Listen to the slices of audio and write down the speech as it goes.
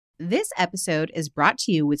This episode is brought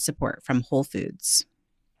to you with support from Whole Foods.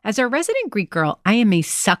 As a resident Greek girl, I am a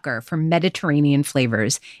sucker for Mediterranean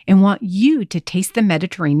flavors and want you to taste the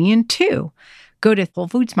Mediterranean too. Go to Whole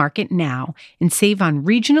Foods Market now and save on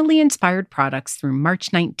regionally inspired products through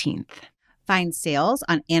March 19th. Find sales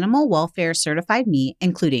on animal welfare certified meat,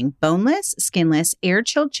 including boneless, skinless,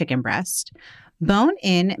 air-chilled chicken breast,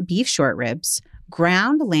 bone-in beef short ribs,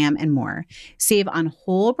 ground lamb, and more. Save on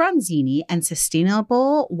whole bronzini and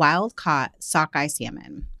sustainable wild-caught sockeye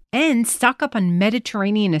salmon. And stock up on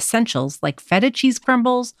Mediterranean essentials like feta cheese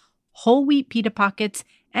crumbles, whole wheat pita pockets,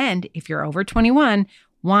 and, if you're over 21,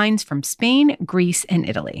 wines from Spain, Greece, and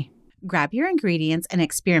Italy. Grab your ingredients and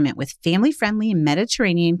experiment with family-friendly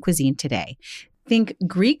Mediterranean cuisine today. Think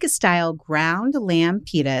Greek-style ground lamb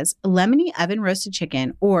pitas, lemony oven-roasted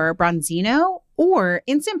chicken, or bronzino, or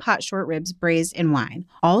instant pot short ribs braised in wine.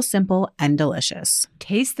 All simple and delicious.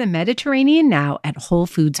 Taste the Mediterranean now at Whole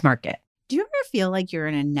Foods Market. Do you ever feel like you're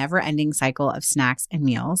in a never-ending cycle of snacks and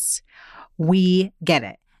meals? We get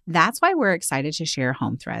it. That's why we're excited to share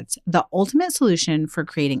Home Threads, the ultimate solution for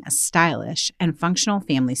creating a stylish and functional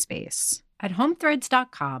family space. At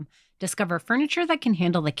homethreads.com, discover furniture that can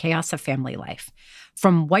handle the chaos of family life.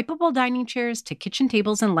 From wipeable dining chairs to kitchen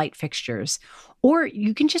tables and light fixtures. Or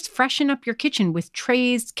you can just freshen up your kitchen with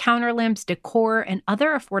trays, counter lamps, decor, and other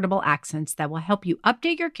affordable accents that will help you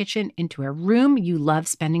update your kitchen into a room you love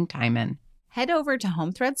spending time in. Head over to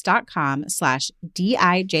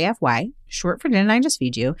homethreads.com/DIJFY, short for Didn't I Just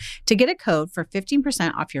Feed You, to get a code for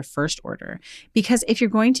 15% off your first order. Because if you're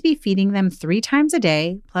going to be feeding them 3 times a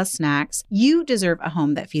day, plus snacks, you deserve a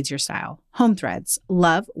home that feeds your style. Home Threads,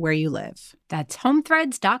 love where you live. That's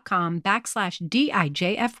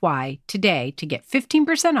homethreads.com/DIJFY today to get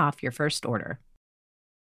 15% off your first order.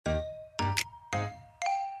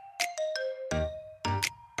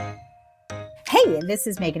 Hey, this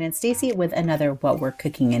is Megan and Stacy with another What We're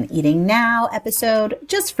Cooking and Eating Now episode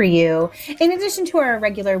just for you. In addition to our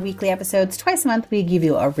regular weekly episodes, twice a month we give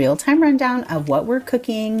you a real-time rundown of what we're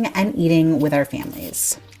cooking and eating with our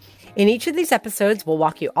families. In each of these episodes, we'll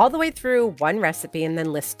walk you all the way through one recipe and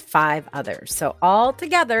then list 5 others. So all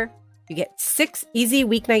together, you get 6 easy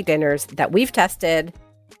weeknight dinners that we've tested.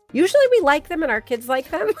 Usually we like them and our kids like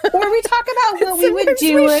them. Or we talk about what we would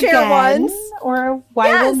do again. Ones. Or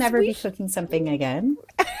why we'll never be cooking something again.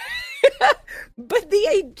 But the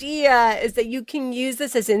idea is that you can use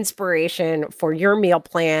this as inspiration for your meal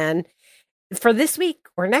plan for this week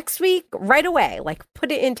or next week right away. Like,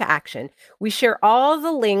 put it into action. We share all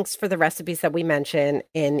the links for the recipes that we mention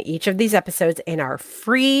in each of these episodes in our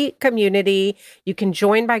free community. You can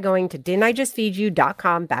join by going to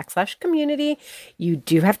didn'tijustfeedyou.com/community. You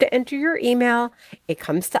do have to enter your email. It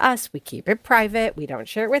comes to us. We keep it private. We don't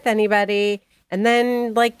share it with anybody. And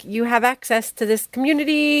then, you have access to this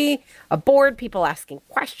community, a board, people asking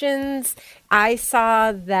questions. I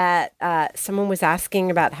saw that someone was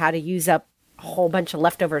asking about how to use up a whole bunch of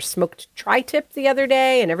leftover smoked tri-tip the other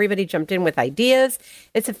day, and everybody jumped in with ideas.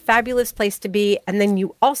 It's a fabulous place to be. And then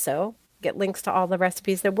you also get links to all the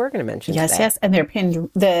recipes that we're going to mention today. Yes. And they're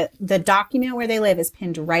pinned. The document where they live is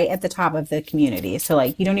pinned right at the top of the community. So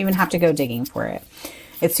you don't even have to go digging for it.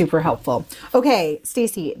 It's super helpful. Okay,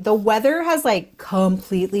 Stacy, the weather has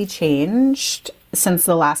completely changed since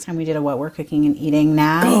the last time we did a What We're Cooking and Eating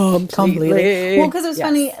Now. Completely. Well, because it was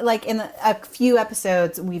funny, in a few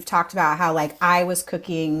episodes, we've talked about how I was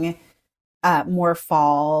cooking more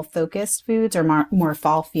fall focused foods or more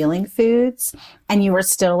fall feeling foods, and you were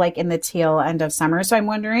still in the tail end of summer. So I'm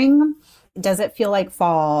wondering, does it feel like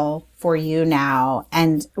fall for you now?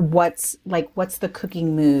 And what's the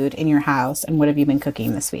cooking mood in your house? And what have you been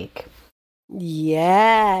cooking this week?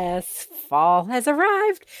 Yes, fall has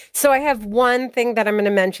arrived. So I have one thing that I'm going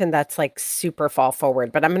to mention that's super fall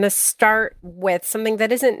forward, but I'm going to start with something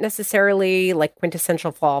that isn't necessarily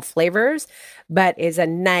quintessential fall flavors, but is a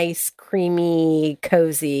nice, creamy,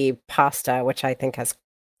 cozy pasta, which I think has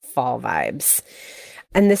fall vibes.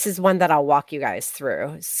 And this is one that I'll walk you guys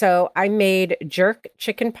through. So I made jerk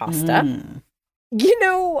chicken pasta.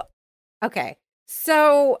 Okay.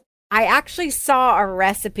 So I actually saw a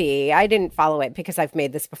recipe. I didn't follow it because I've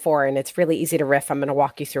made this before and it's really easy to riff. I'm going to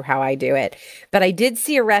walk you through how I do it. But I did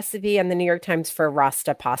see a recipe on the New York Times for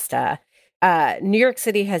Rasta pasta. New York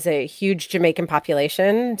City has a huge Jamaican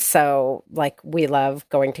population. So we love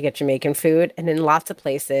going to get Jamaican food. And in lots of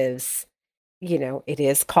places, it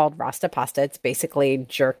is called Rasta pasta. It's basically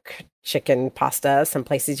jerk chicken pasta. Some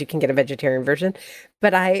places you can get a vegetarian version.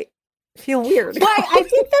 But I feel weird. Why? I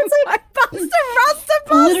think that's Rasta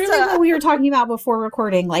pasta. Literally what we were talking about before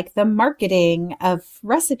recording, like the marketing of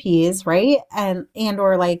recipes, right? And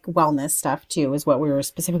or like wellness stuff too is what we were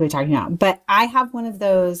specifically talking about. But I have one of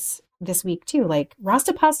those this week too. Like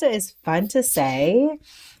Rasta pasta is fun to say.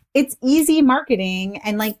 It's easy marketing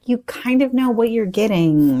and like you kind of know what you're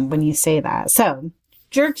getting when you say that. So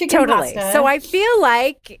jerk chicken pasta. So I feel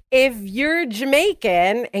like if you're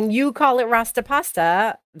Jamaican and you call it Rasta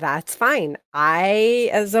pasta, that's fine. I,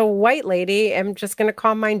 as a white lady, am just going to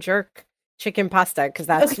call mine jerk chicken pasta because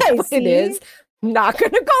that's what it is. Not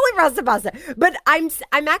going to call it Rasta pasta. But I'm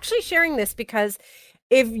actually sharing this because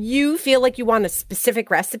if you feel like you want a specific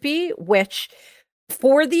recipe, which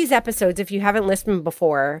for these episodes, if you haven't listened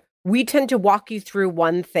before, we tend to walk you through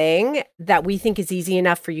one thing that we think is easy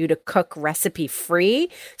enough for you to cook recipe free.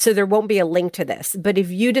 So there won't be a link to this. But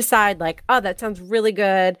if you decide like, oh, that sounds really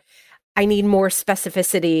good, I need more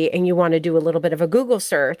specificity, and you want to do a little bit of a Google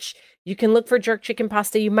search, you can look for jerk chicken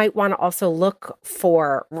pasta. You might want to also look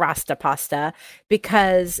for Rasta pasta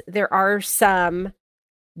because there are some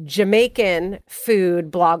Jamaican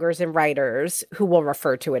food bloggers and writers who will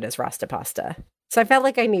refer to it as Rasta pasta. So I felt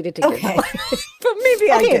like I needed to get that. But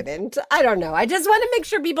maybe I didn't. I don't know. I just want to make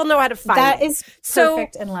sure people know how to find it. That is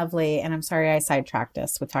perfect and lovely. And I'm sorry I sidetracked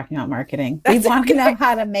us with talking about marketing. We want to know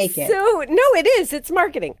how to make it. So, no, it is. It's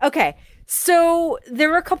marketing. Okay. So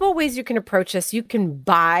there are a couple of ways you can approach this. You can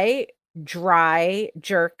buy dry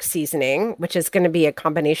jerk seasoning, which is going to be a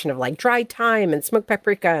combination of like dry thyme and smoked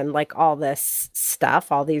paprika and like all this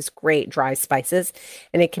stuff, all these great dry spices.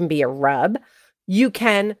 And it can be a rub. You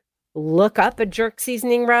can look up a jerk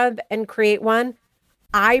seasoning rub and create one.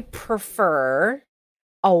 I prefer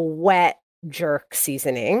a wet jerk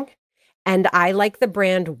seasoning, and I like the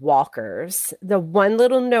brand Walker's. The one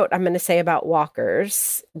little note I'm going to say about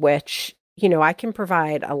Walker's, which, you know, I can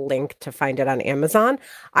provide a link to find it on Amazon.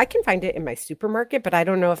 I can find it in my supermarket, but I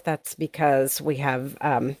don't know if that's because we have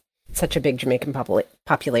such a big Jamaican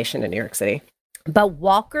population in New York City. But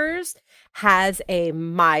Walker's has a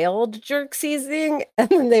mild jerk seasoning, and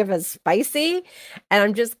then they have a spicy. And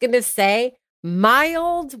I'm just going to say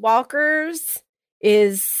mild Walker's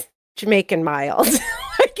is Jamaican mild.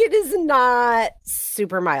 Like it is not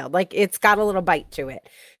super mild. Like it's got a little bite to it.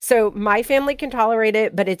 So my family can tolerate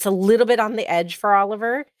it, but it's a little bit on the edge for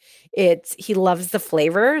Oliver. He loves the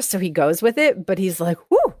flavor, so he goes with it, but he's like,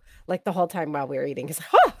 whoo, like the whole time while we were eating. He's like,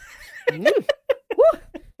 oh, whoo.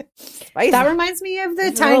 Spicy. That reminds me of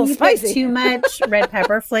the time you put too much red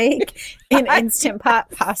pepper flake in Instant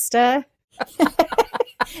Pot pasta.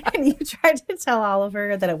 And you tried to tell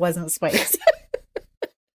Oliver that it wasn't spicy.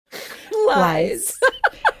 Lies.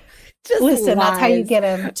 Just listen, lies. That's how you get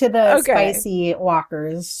him to the spicy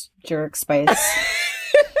Walker's jerk spice.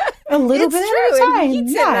 A little bit at a time. Yeah,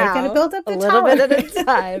 you gotta build up the little bit at a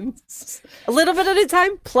time. A little bit at a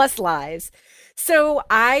time plus lies. So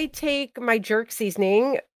I take my jerk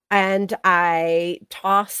seasoning and I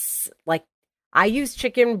toss, like, I use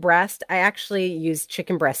chicken breast. I actually use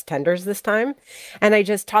chicken breast tenders this time. And I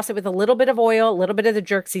just toss it with a little bit of oil, a little bit of the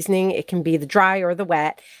jerk seasoning. It can be the dry or the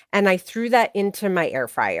wet. And I threw that into my air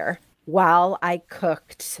fryer while I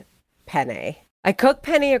cooked penne. I cook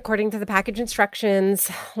penne according to the package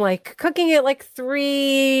instructions, like cooking it like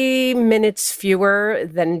 3 minutes fewer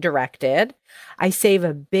than directed. I save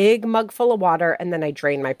a big mug full of water and then I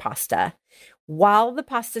drain my pasta. While the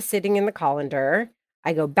pasta's sitting in the colander,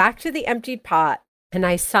 I go back to the emptied pot and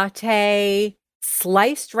I saute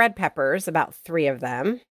sliced red peppers, about 3 of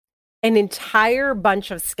them, an entire bunch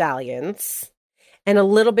of scallions, and a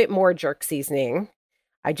little bit more jerk seasoning.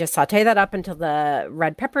 I just saute that up until the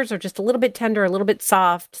red peppers are just a little bit tender, a little bit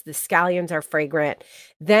soft. The scallions are fragrant.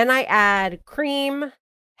 Then I add cream,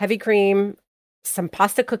 heavy cream, some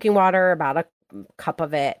pasta cooking water, about a cup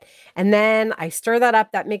of it. And then I stir that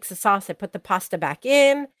up. That makes a sauce. I put the pasta back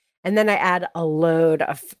in. And then I add a load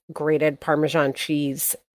of grated Parmesan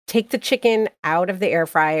cheese. Take the chicken out of the air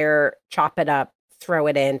fryer, chop it up, throw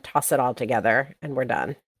it in, toss it all together, and we're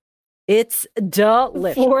done. It's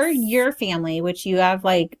delicious. For your family, which you have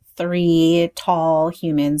like 3 tall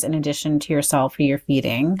humans in addition to yourself who you're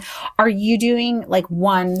feeding, are you doing like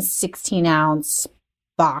 1 16-ounce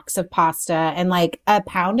box of pasta and like a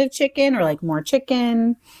pound of chicken or like more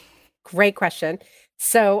chicken? Great question.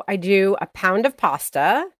 So I do a pound of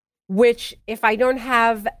pasta, which if I don't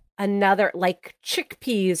have another, like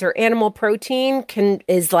chickpeas or animal protein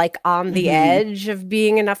is like on the edge of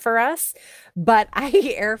being enough for us. But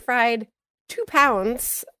I air fried 2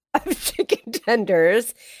 pounds of chicken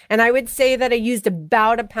tenders. And I would say that I used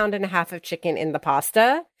about 1.5 pounds of chicken in the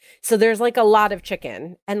pasta. So there's like a lot of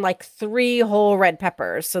chicken and like 3 whole red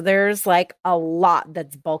peppers. So there's like a lot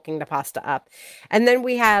that's bulking the pasta up. And then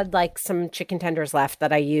we had like some chicken tenders left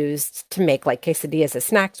that I used to make like quesadillas as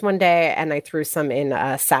snacks one day. And I threw some in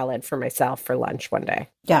a salad for myself for lunch one day.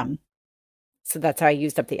 Yum. So that's how I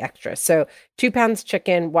used up the extra. So 2 pounds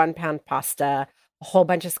chicken, 1 pound pasta, a whole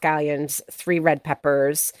bunch of scallions, 3 red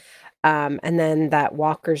peppers, and then that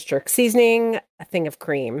Walker's jerk seasoning, a thing of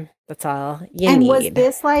cream. That's all you need. And was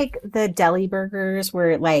this like the deli burgers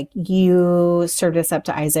where like you served this up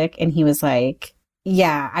to Isaac and he was like,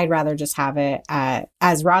 yeah, I'd rather just have it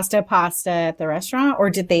as Rasta pasta at the restaurant, or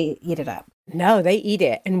did they eat it up? No, they eat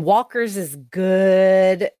it. And Walker's is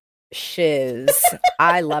good shiz.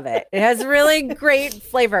 I love it. It has really great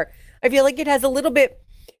flavor. I feel like it has a little bit,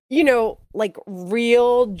 you know, like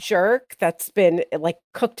real jerk that's been like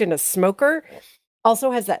cooked in a smoker.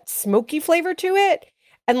 Also has that smoky flavor to it.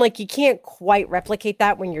 And like you can't quite replicate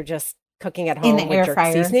that when you're just cooking at home In the with air jerk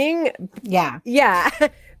fryer. seasoning. Yeah. Yeah.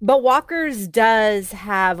 But Walker's does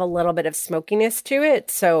have a little bit of smokiness to it.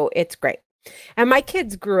 So it's great. And my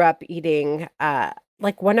kids grew up eating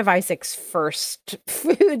like one of Isaac's first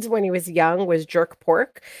foods when he was young was jerk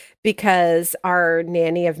pork, because our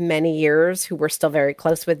nanny of many years, who we're still very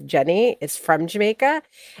close with, Jenny, is from Jamaica.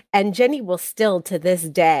 And Jenny will still to this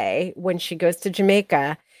day, when she goes to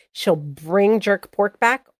Jamaica, she'll bring jerk pork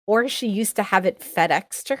back, or she used to have it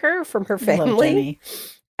FedEx to her from her Love family. Jenny.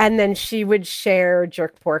 And then she would share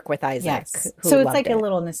jerk pork with Isaac. Yes. who So it's loved like it. a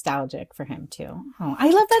little nostalgic for him too. Oh, I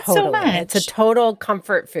love that so Totally. much. It's a total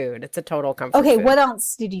comfort food. It's a total comfort Okay, food. what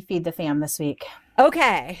else did you feed the fam this week?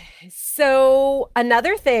 Okay. So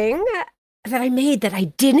another thing that I made that I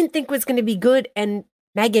didn't think was going to be good, and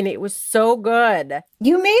Megan, it was so good.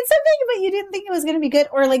 You made something, but you didn't think it was going to be good,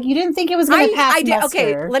 or like you didn't think it was going to pass I did. muster.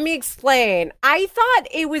 Okay, let me explain. I thought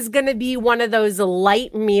it was going to be one of those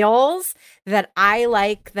light meals that I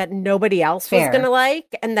like that nobody else was Fair. going to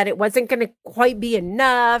like, and that it wasn't going to quite be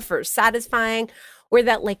enough or satisfying, or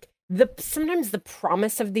that like sometimes the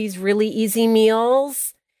promise of these really easy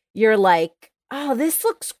meals, you're like, oh, this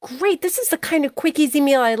looks great. This is the kind of quick, easy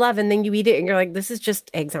meal I love. And then you eat it and you're like, this is just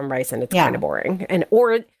eggs on rice and it's Yeah. kind of boring. And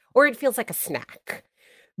or it feels like a snack.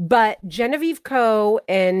 But Genevieve Co.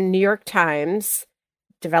 and New York Times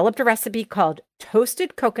developed a recipe called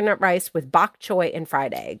toasted coconut rice with bok choy and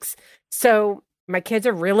fried eggs. So my kids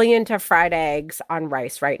are really into fried eggs on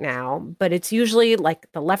rice right now, but it's usually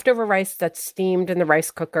like the leftover rice that's steamed in the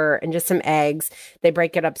rice cooker and just some eggs. They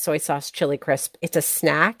break it up, soy sauce, chili crisp. It's a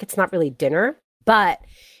snack. It's not really dinner. But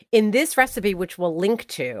in this recipe, which we'll link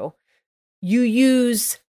to, you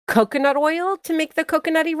use coconut oil to make the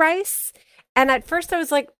coconutty rice. And at first I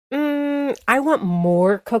was like, I want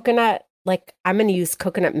more coconut. Like I'm going to use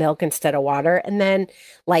coconut milk instead of water. And then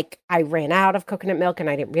like I ran out of coconut milk and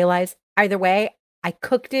I didn't realize. Either way, I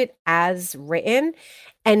cooked it as written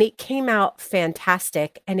and it came out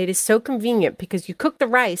fantastic. And it is so convenient because you cook the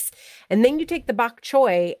rice and then you take the bok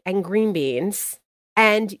choy and green beans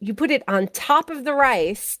and you put it on top of the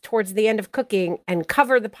rice towards the end of cooking and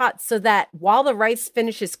cover the pot so that while the rice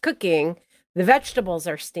finishes cooking, the vegetables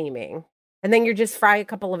are steaming. And then you just fry a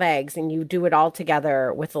couple of eggs and you do it all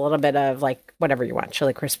together with a little bit of like whatever you want,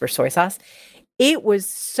 chili crisp or soy sauce. It was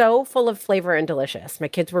so full of flavor and delicious. My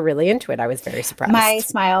kids were really into it. I was very surprised. My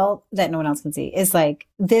smile that no one else can see is like,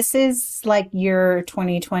 this is like your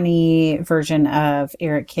 2020 version of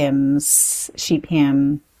Eric Kim's sheep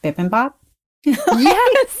ham bibimbap.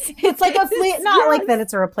 Yes. It's like a not like Yes. that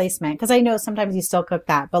it's a replacement, because I know sometimes you still cook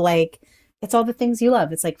that, but like it's all the things you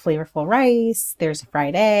love. It's like flavorful rice, there's a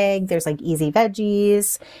fried egg, there's like easy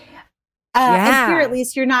veggies. And here Yeah. at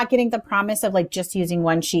least you're not getting the promise of like just using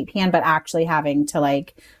one sheet pan, but actually having to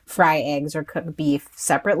like fry eggs or cook beef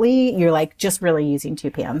separately. You're like just really using 2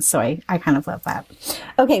 pans. So I kind of love that.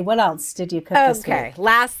 Okay, what else did you cook this Okay, week?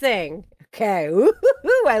 last thing. Okay, ooh,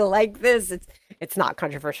 I like this. It's not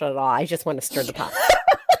controversial at all. I just want to stir the pot.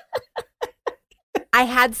 I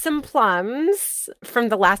had some plums from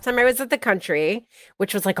the last time I was at the country,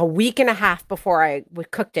 which was like a week and a half before I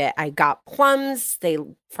cooked it. I got plums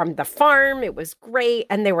from the farm. It was great.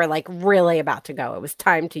 And they were like really about to go. It was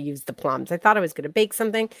time to use the plums. I thought I was going to bake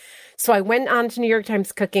something. So I went on to New York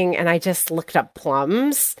Times Cooking and I just looked up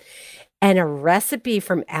plums and a recipe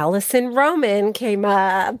from Allison Roman came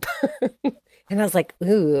up. And I was like,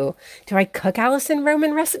 ooh, do I cook Allison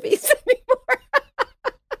Roman recipes anymore?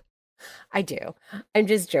 I do. I'm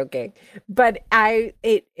just joking. But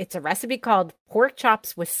it's a recipe called pork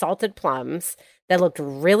chops with salted plums that looked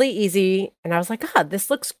really easy. And I was like, this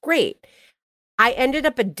looks great. I ended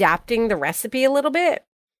up adapting the recipe a little bit.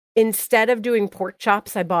 Instead of doing pork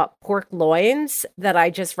chops, I bought pork loins that I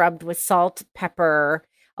just rubbed with salt, pepper,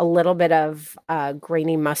 a little bit of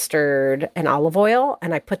grainy mustard and olive oil,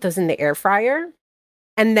 and I put those in the air fryer.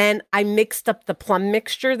 And then I mixed up the plum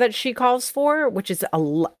mixture that she calls for, which is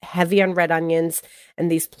heavy on red onions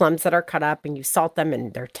and these plums that are cut up, and you salt them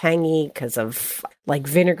and they're tangy because of like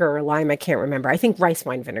vinegar or lime. I can't remember. I think rice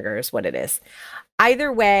wine vinegar is what it is.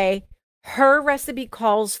 Either way, her recipe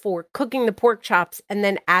calls for cooking the pork chops and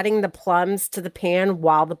then adding the plums to the pan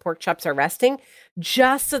while the pork chops are resting,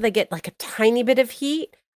 just so they get like a tiny bit of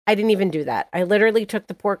heat. I didn't even do that. I literally took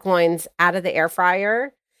the pork loins out of the air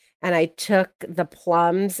fryer and I took the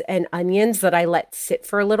plums and onions that I let sit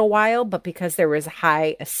for a little while, but because there was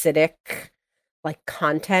high acidic like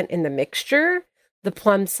content in the mixture, the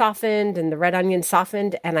plums softened and the red onion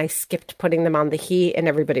softened, and I skipped putting them on the heat, and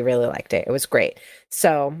everybody really liked it. It was great.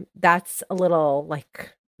 So that's a little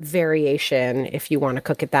like variation if you want to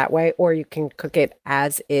cook it that way, or you can cook it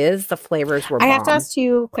as is. The flavors were bomb. I have to ask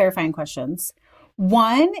two clarifying questions.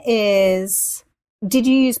 One is, did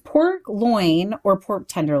you use pork loin or pork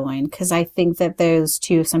tenderloin? Because I think that those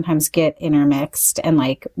two sometimes get intermixed and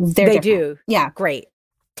like they different. do. Yeah. Great.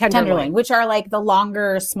 Tenderloin, which are like the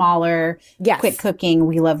longer, smaller, quick cooking.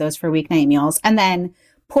 We love those for weeknight meals. And then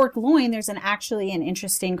pork loin, there's actually an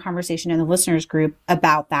interesting conversation in the listeners group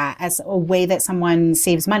about that as a way that someone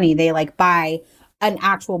saves money. They like buy an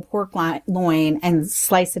actual pork loin and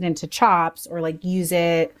slice it into chops, or like use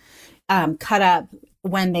it cut up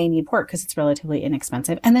when they need pork because it's relatively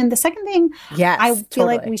inexpensive. And then the second thing I feel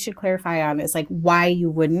like we should clarify on is like why you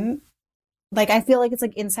wouldn't. Like, I feel like it's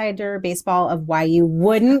like insider baseball of why you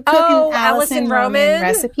wouldn't cook an Alison Roman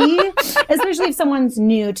recipe, especially if someone's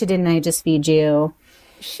new to Didn't I Just Feed You?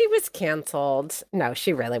 She was canceled. No,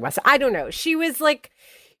 she really wasn't. I don't know. She was like,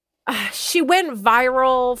 she went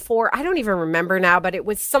viral for, I don't even remember now, but it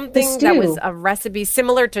was something that was a recipe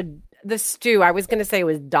similar to the stew. I was going to say it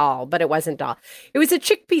was dal, but it wasn't dal. It was a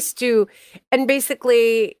chickpea stew. And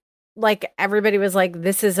basically, like, everybody was like,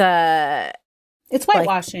 this is it's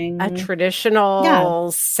whitewashing. Like a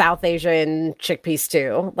traditional South Asian chickpea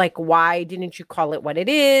stew. Like, why didn't you call it what it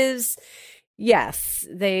is? Yes,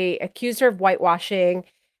 they accused her of whitewashing.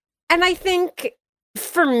 And I think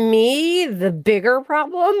for me, the bigger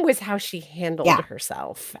problem was how she handled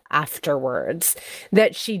herself afterwards.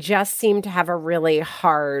 That she just seemed to have a really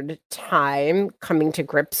hard time coming to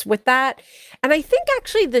grips with that. And I think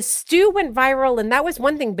actually the stew went viral, and that was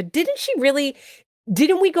one thing. But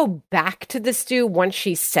didn't we go back to the stew once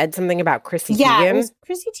she said something about Chrissy Teigen? Yeah, it was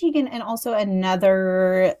Chrissy Teigen and also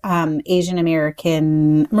another Asian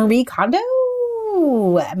American, Marie Kondo,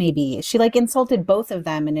 maybe. She like insulted both of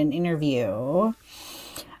them in an interview.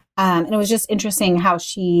 And it was just interesting how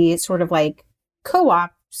she sort of like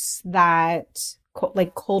co-opts that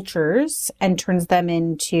like cultures and turns them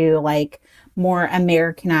into like more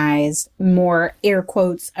Americanized, more air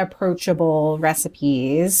quotes approachable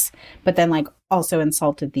recipes, but then like also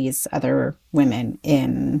insulted these other women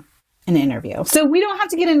in an interview. So we don't have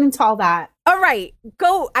to get into all that. All right,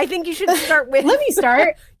 go. I think you should start with. Let me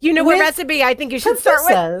start. You know what recipe I think you should start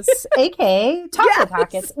with? aka taco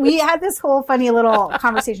pockets. We had this whole funny little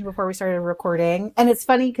conversation before we started recording, and it's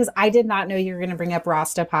funny because I did not know you were going to bring up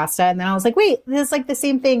Rasta pasta, and then I was like, wait, this is like the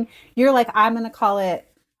same thing. You're like, I'm going to call it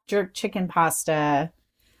jerk chicken pasta.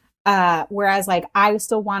 Whereas like I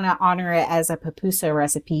still want to honor it as a pupusa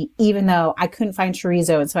recipe, even though I couldn't find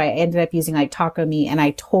chorizo. And so I ended up using like taco meat, and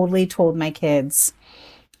I totally told my kids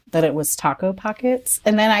that it was taco pockets.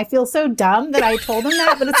 And then I feel so dumb that I told them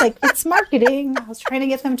that, but it's like, it's marketing. I was trying to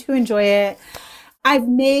get them to enjoy it. I've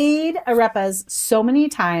made arepas so many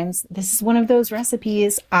times. This is one of those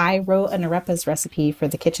recipes. I wrote an arepas recipe for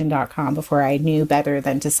thekitchen.com before I knew better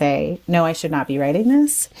than to say, no, I should not be writing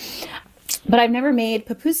this. But I've never made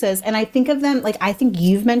pupusas, and I think of them, like, I think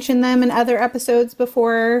you've mentioned them in other episodes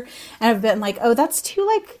before, and I've been like, oh, that's too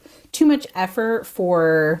much effort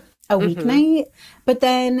for a weeknight. But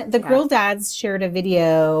then the Grill Dads shared a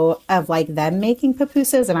video of, like, them making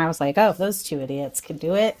pupusas, and I was like, oh, if those two idiots could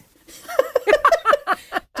do it.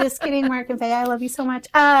 Just kidding, Mark and Faye, I love you so much.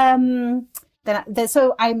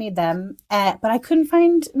 So I made them, but I couldn't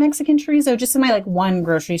find Mexican chorizo just in my like one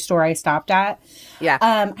grocery store I stopped at. Yeah.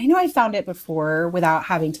 I know I found it before without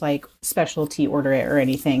having to like specialty order it or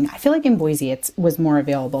anything. I feel like in Boise it was more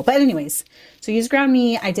available. But anyways, so use ground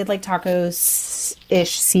meat. I did like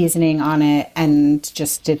tacos-ish seasoning on it and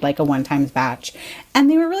just did like a one-time batch. And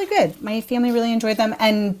they were really good. My family really enjoyed them.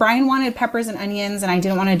 And Brian wanted peppers and onions, and I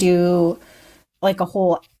didn't want to do like a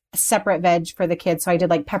whole separate veg for the kids. So I did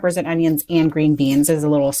like peppers and onions and green beans as a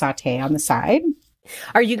little saute on the side.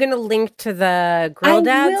 Are you going to link to the Grill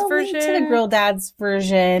Dads version? Link to the Grill Dads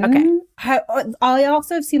version. Okay. I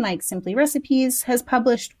also have seen like Simply Recipes has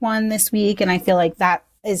published one this week, and I feel like that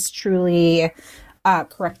is truly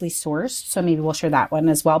correctly sourced. So maybe we'll share that one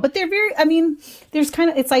as well. But they're there's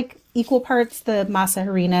it's like equal parts the masa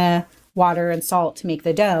harina, water and salt to make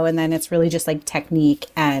the dough, and then it's really just like technique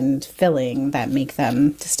and filling that make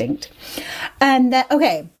them distinct. And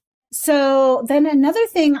so then another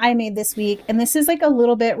thing I made this week, and this is like a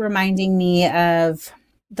little bit reminding me of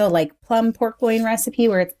the like plum pork loin recipe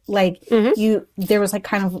where it's like there was like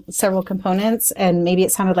kind of several components and maybe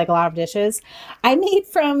it sounded like a lot of dishes. I made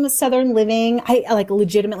from Southern Living. I like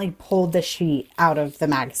legitimately pulled the sheet out of the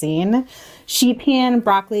magazine. Sheet pan,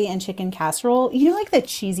 broccoli, and chicken casserole. You know, like the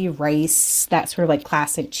cheesy rice, that sort of like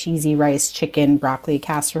classic cheesy rice, chicken, broccoli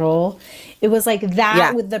casserole. It was like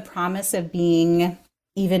that with the promise of being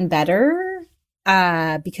even better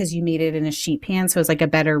because you made it in a sheet pan, so it was like a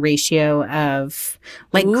better ratio of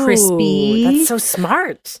like crispy. That's so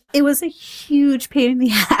smart. It was a huge pain in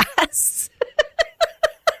the ass.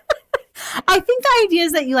 I think the idea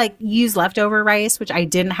is that you like use leftover rice, which I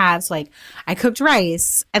didn't have. So like I cooked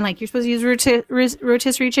rice, and like you're supposed to use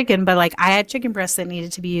rotisserie chicken, but like I had chicken breasts that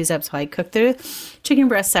needed to be used up, so I cooked the chicken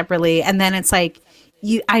breasts separately, and then it's like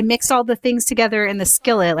I mixed all the things together in the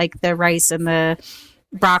skillet, like the rice and the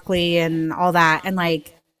broccoli and all that, and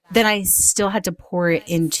like then I still had to pour it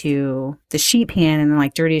into the sheet pan and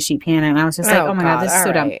like dirty sheet pan, and I was just like, oh my God, this is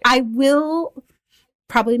so dumb. I will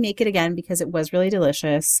probably make it again because it was really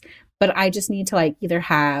delicious, but I just need to like either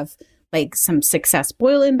have like some Success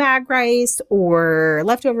boil in bag rice or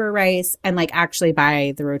leftover rice and like actually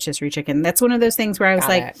buy the rotisserie chicken. That's one of those things where I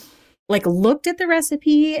was like looked at the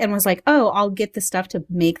recipe and was like, oh, I'll get the stuff to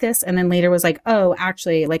make this. And then later was like, oh,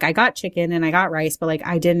 actually, like I got chicken and I got rice, but like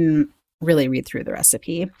I didn't really read through the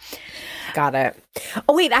recipe. Got it.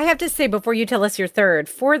 Oh, wait, I have to say before you tell us your third,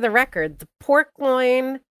 for the record, the pork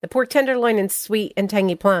tenderloin and sweet and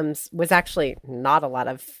tangy plums was actually not a lot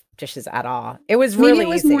of dishes at all. It was really Maybe it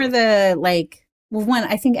was easy. more the like, well, one,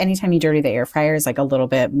 I think anytime you dirty the air fryer is like a little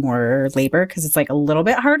bit more labor because it's like a little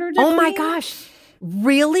bit harder to Oh my clean. gosh.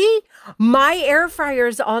 Really? My air fryer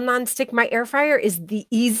is all nonstick. My air fryer is the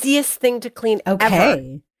easiest thing to clean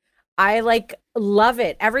ever. I like love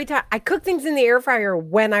it. Every time I cook things in the air fryer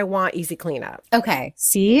when I want easy cleanup. Okay.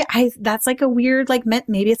 See, that's like a weird, like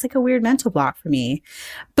maybe it's like a weird mental block for me.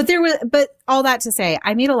 But all that to say,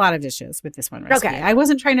 I made a lot of dishes with this one recipe. Okay. I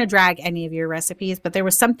wasn't trying to drag any of your recipes, but there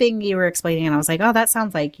was something you were explaining and I was like, oh, that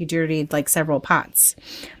sounds like you dirtied like several pots.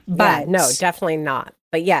 But no, definitely not.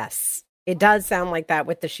 But yes, it does sound like that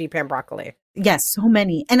with the sheet pan broccoli. Yes, so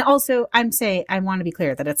many. And also, I want to be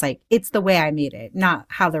clear that it's like, it's the way I made it, not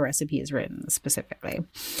how the recipe is written specifically.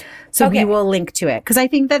 So we will link to it. Because I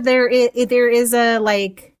think that there is a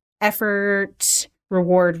like effort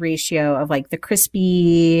reward ratio of like the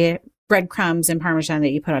crispy breadcrumbs and Parmesan that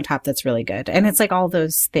you put on top that's really good. And it's like all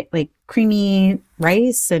those like creamy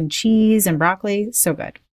rice and cheese and broccoli. So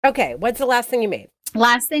good. Okay, what's the last thing you made?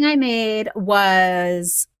 Last thing I made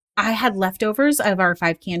was I had leftovers of our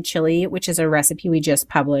 5-can chili, which is a recipe we just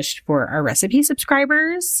published for our recipe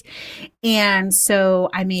subscribers. And so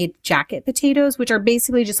I made jacket potatoes, which are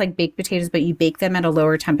basically just like baked potatoes, but you bake them at a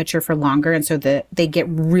lower temperature for longer. And so they get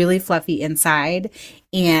really fluffy inside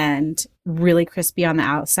and really crispy on the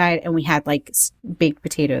outside. And we had like baked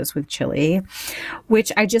potatoes with chili,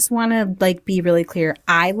 which I just want to like be really clear.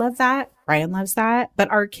 I love that. Brian loves that.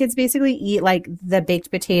 But our kids basically eat like the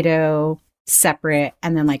baked potato separate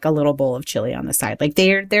and then like a little bowl of chili on the side. Like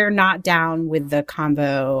they're not down with the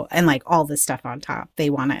combo and like all the stuff on top. They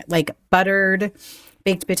want it like buttered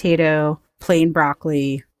baked potato, plain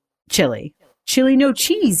broccoli, chili, no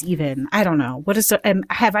cheese even. I don't know. What is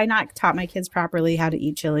have I not taught my kids properly how to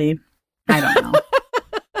eat chili? I don't know.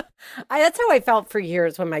 That's how I felt for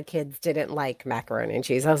years when my kids didn't like macaroni and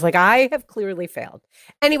cheese. I was like, I have clearly failed.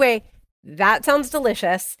 Anyway, that sounds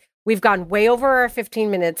delicious. We've gone way over our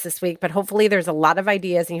 15 minutes this week, but hopefully there's a lot of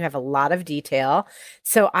ideas and you have a lot of detail.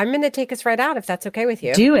 So I'm going to take us right out if that's okay with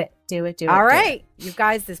you. Do it. All right. You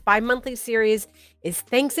guys, this bi-monthly series is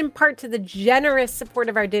thanks in part to the generous support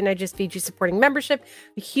of our Didn't I Just Feed You supporting membership.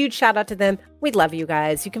 A huge shout out to them. We love you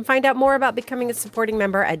guys. You can find out more about becoming a supporting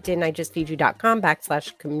member at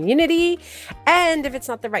didn'tijustfeedyou.com/community. And if it's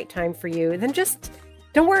not the right time for you, then just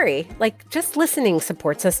don't worry. Like just listening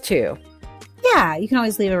supports us too. Yeah, you can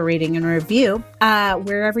always leave a rating and a review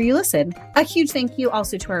wherever you listen. A huge thank you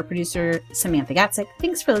also to our producer, Samantha Gatzik.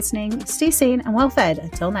 Thanks for listening. Stay sane and well fed.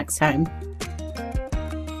 Until next time.